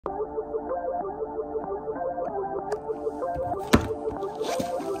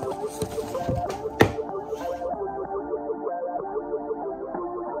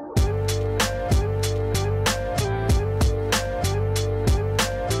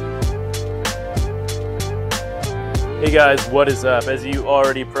Hey guys, what is up? As you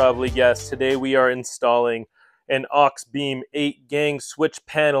already probably guessed, today we are installing an Auxbeam 8-gang switch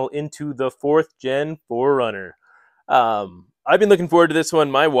panel into the 4th gen 4Runner. I've been looking forward to this one.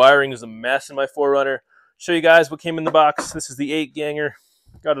 My wiring is a mess in my 4Runner. Show you guys what came in the box. This is the 8-ganger.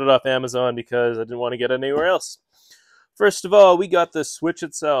 Got it off Amazon because I didn't want to get it anywhere else. First of all, we got the switch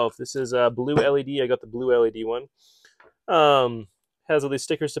itself. This is a blue LED. I got the blue LED one. Has all these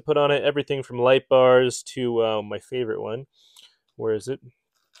stickers to put on it, everything from light bars to my favorite one. Where is it?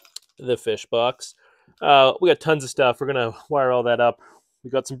 The fish box. We got tons of stuff. We're gonna wire all that up. We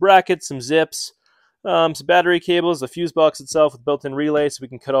got some brackets, some zips, some battery cables, the fuse box itself with built-in relay, so we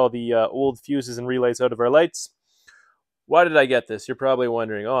can cut all the old fuses and relays out of our lights. Why did I get this? You're probably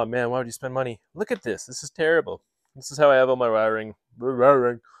wondering, oh man, why would you spend money? Look at this. This is terrible. This is how I have all my wiring. My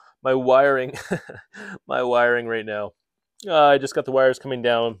wiring. My wiring right now. I just got the wires coming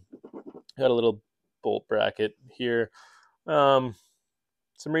down. Got a little bolt bracket here. Some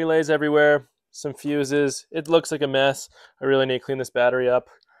relays everywhere. Some fuses. It looks like a mess. I really need to clean this battery up.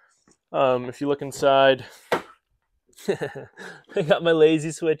 If you look inside, I got my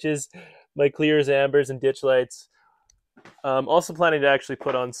lazy switches, my clears, ambers, and ditch lights. Also planning to actually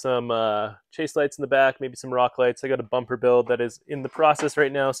put on some chase lights in the back, maybe some rock lights. I got a bumper build that is in the process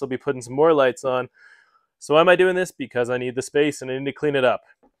right now, so I'll be putting some more lights on. So why am I doing this? Because I need the space and I need to clean it up.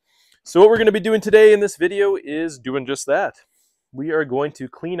 So what we're going to be doing today in this video is doing just that. We are going to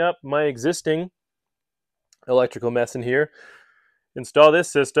clean up my existing electrical mess in here, install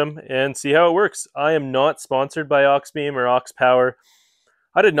this system, and see how it works. I am not sponsored by Auxbeam or Aux Power.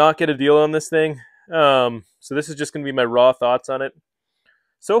 I did not get a deal on this thing. So this is just going to be my raw thoughts on it.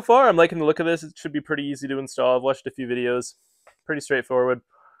 So far, I'm liking the look of this. It should be pretty easy to install. I've watched a few videos. Pretty straightforward.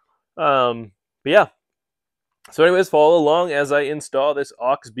 But yeah. So anyways, follow along as I install this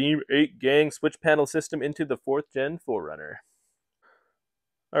Auxbeam 8-gang switch panel system into the 4th gen 4Runner.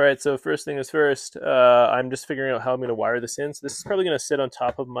 Alright, so first thing is first, I'm just figuring out how I'm going to wire this in. So this is probably going to sit on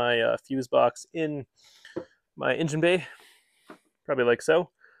top of my fuse box in my engine bay, probably like so.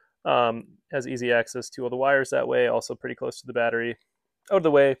 Has easy access to all the wires that way, also pretty close to the battery. Out of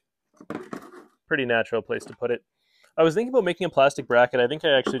the way, pretty natural place to put it. I was thinking about making a plastic bracket. I think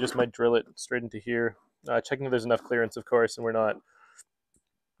I actually just might drill it straight into here. Checking if there's enough clearance, of course, and we're not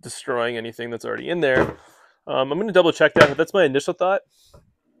destroying anything that's already in there. I'm going to double check that, but that's my initial thought.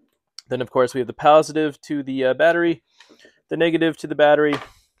 Then, of course, we have the positive to the battery, the negative to the battery.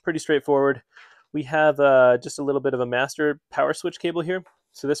 Pretty straightforward. We have just a little bit of a master power switch cable here.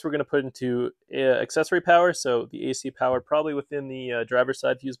 So this we're going to put into accessory power, so the AC power probably within the driver's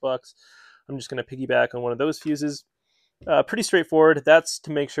side fuse box. I'm just going to piggyback on one of those fuses. Pretty straightforward. That's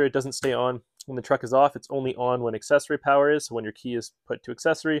to make sure it doesn't stay on when the truck is off. It's only on when accessory power is, so when your key is put to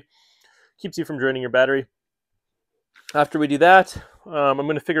accessory. Keeps you from draining your battery. After we do that, I'm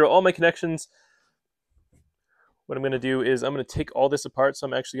going to figure out all my connections. What I'm going to do is I'm going to take all this apart. So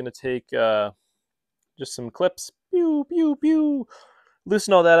I'm actually going to take just some clips, pew, pew, pew,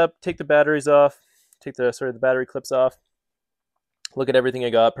 loosen all that up, take the batteries off, take the battery clips off, look at everything I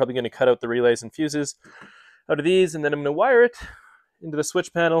got. Probably going to cut out the relays and fuses out of these, and then I'm going to wire it into the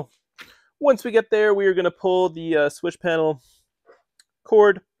switch panel. Once we get there, we are going to pull the switch panel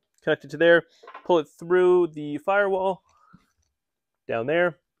cord connected to there, pull it through the firewall down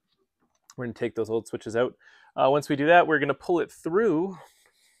there. We're going to take those old switches out. Once we do that, we're going to pull it through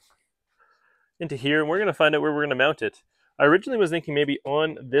into here, and we're going to find out where we're going to mount it. I originally was thinking maybe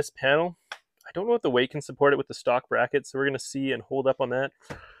on this panel. I don't know if the weight can support it with the stock bracket, so we're going to see and hold up on that.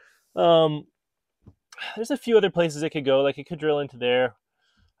 There's a few other places it could go. Like, it could drill into there.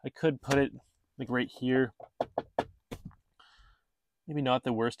 I could put it like right here. Maybe not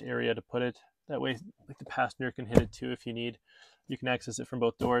the worst area to put it. That way, like, the passenger can hit it too if you need. You can access it from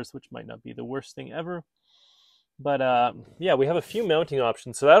both doors, which might not be the worst thing ever. But yeah, we have a few mounting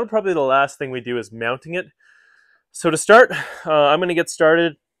options. So that'll probably be the last thing we do is mounting it. So to start, I'm going to get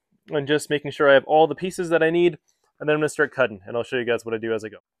started on just making sure I have all the pieces that I need. And then I'm going to start cutting. And I'll show you guys what I do as I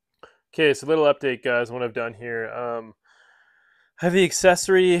go. Okay, so a little update, guys, on what I've done here. I have the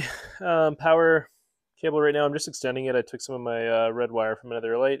accessory power cable right now. I'm just extending it. I took some of my red wire from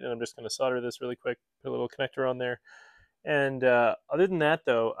another light, and I'm just going to solder this really quick, put a little connector on there. And other than that,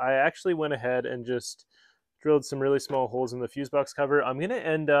 though, I actually went ahead and just drilled some really small holes in the fuse box cover. I'm going to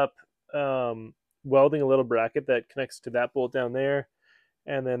end up welding a little bracket that connects to that bolt down there,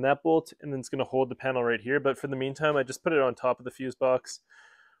 and then that bolt, and then it's going to hold the panel right here. But for the meantime, I just put it on top of the fuse box.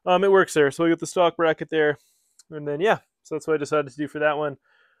 It works there. So we got the stock bracket there, and then yeah, so that's what I decided to do for that one.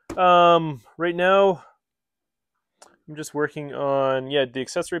 Right now, I'm I'm just working on, the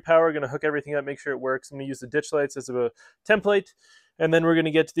accessory power. Going to hook everything up, make sure it works. I'm going to use the ditch lights as a template, and then we're going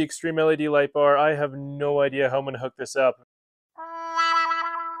to get to the extreme LED light bar. I have no idea how I'm going to hook this up.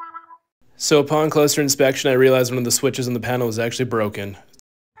 So upon closer inspection, I realized one of the switches on the panel was actually broken.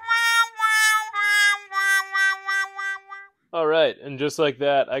 All right, and just like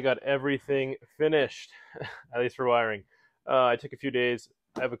that, I got everything finished, at least for wiring. I took a few days.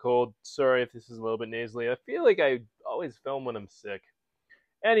 I have a cold. Sorry if this is a little bit nasally. I feel like I always film when I'm sick.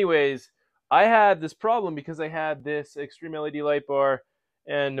 Anyways, I had this problem because I had this extreme LED light bar,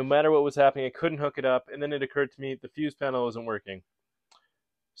 and no matter what was happening, I couldn't hook it up, and then it occurred to me the fuse panel wasn't working.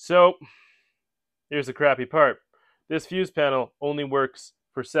 So, here's the crappy part. This fuse panel only works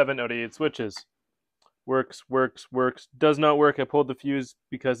for 7 out of 8 switches. Works, does not work. I pulled the fuse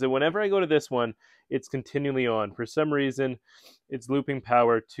because whenever I go to this one, it's continually on. For some reason, it's looping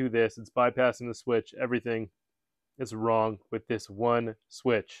power to this. It's bypassing the switch. Everything is wrong with this one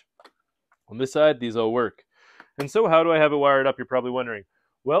switch. On this side, these all work. And so how do I have it wired up, you're probably wondering.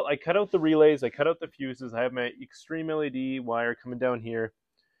 Well, I cut out the relays. I cut out the fuses. I have my extreme LED wire coming down here.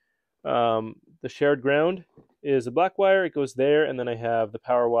 The shared ground is a black wire. It goes there, and then I have the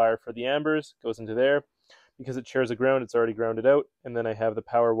power wire for the ambers. It goes into there. Because it shares a ground, it's already grounded out. And then I have the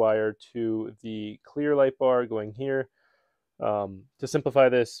power wire to the clear light bar going here. To simplify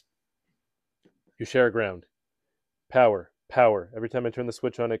this, you share a ground. Power. Every time I turn the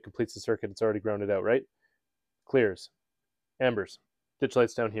switch on, it completes the circuit. It's already grounded out, right? Clears. Ambers. Ditch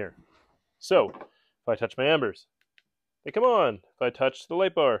lights down here. So, if I touch my ambers, they come on. If I touch the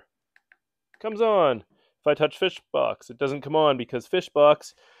light bar, it comes on. If I touch fish box, it doesn't come on because fish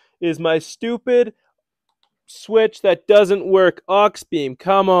box is my stupid switch that doesn't work. Auxbeam,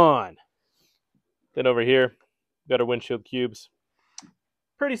 come on. Then over here, got our windshield cubes.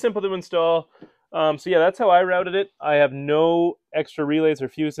 Pretty simple to install. So yeah, that's how I routed it. I have no extra relays or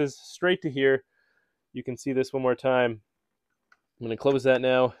fuses, straight to here. You can see this one more time. I'm going to close that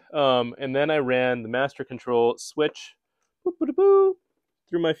now. And then I ran the master control switch through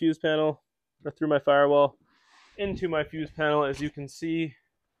my fuse panel, or through my firewall, into my fuse panel. As you can see,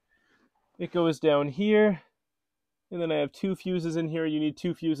 it goes down here. And then I have 2 fuses in here. You need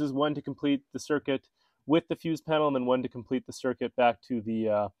 2 fuses, one to complete the circuit with the fuse panel, and then one to complete the circuit back to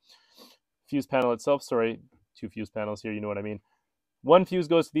the fuse panel itself. Sorry, 2 fuse panels here, you know what I mean. One fuse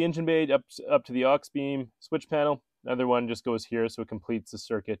goes to the engine bay, up to the Auxbeam switch panel. Another one just goes here, so it completes the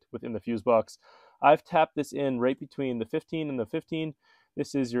circuit within the fuse box. I've tapped this in right between the 15 and the 15.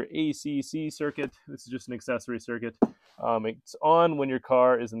 This is your ACC circuit. This is just an accessory circuit. It's on when your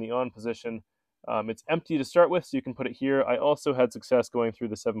car is in the on position. It's empty to start with, so you can put it here. I also had success going through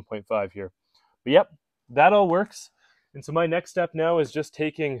the 7.5 here. But yep, that all works. And so my next step now is just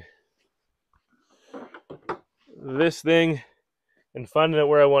taking this thing and finding out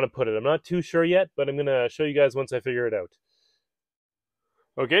where I want to put it. I'm not too sure yet, but I'm going to show you guys once I figure it out.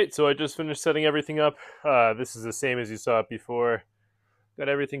 Okay, so I just finished setting everything up. This is the same as you saw it before. Got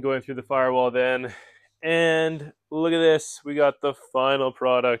everything going through the firewall then. And look at this. We got the final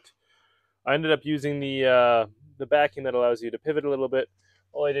product. I ended up using the backing that allows you to pivot a little bit.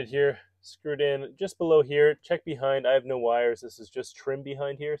 All I did here, screwed in just below here, check behind. I have no wires. This is just trim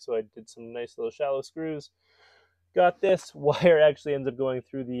behind here, so I did some nice little shallow screws. Got this. Wire actually ends up going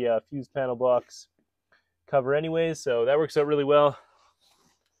through the fuse panel box cover anyways, so that works out really well.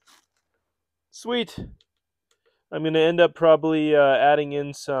 Sweet. I'm going to end up probably adding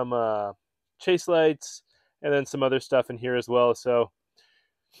in some chase lights and then some other stuff in here as well, so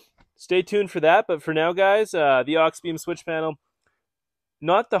stay tuned for that. But for now, guys, the Auxbeam switch panel,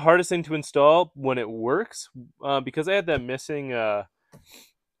 not the hardest thing to install when it works, because I had that missing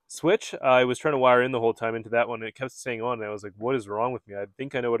switch. I was trying to wire in the whole time into that one, and it kept staying on, and I was like, what is wrong with me? I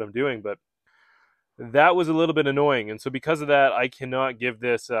think I know what I'm doing, but that was a little bit annoying. And so because of that, I cannot give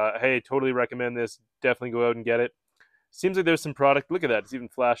this, hey, totally recommend this, definitely go out and get it. Seems like there's some product. Look at that. It's even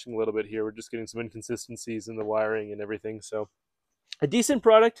flashing a little bit here. We're just getting some inconsistencies in the wiring and everything. So a decent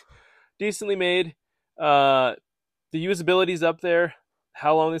product. Decently made. The usability's up there.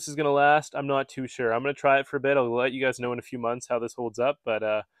 How long this is going to last, I'm not too sure. I'm going to try it for a bit. I'll let you guys know in a few months how this holds up.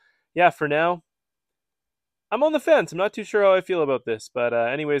 But yeah, for now, I'm on the fence. I'm not too sure how I feel about this. But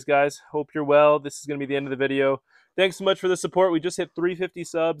anyways, guys, hope you're well. This is going to be the end of the video. Thanks so much for the support. We just hit 350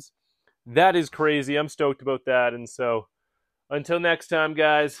 subs. That is crazy. I'm stoked about that. And so until next time,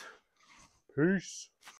 guys, peace.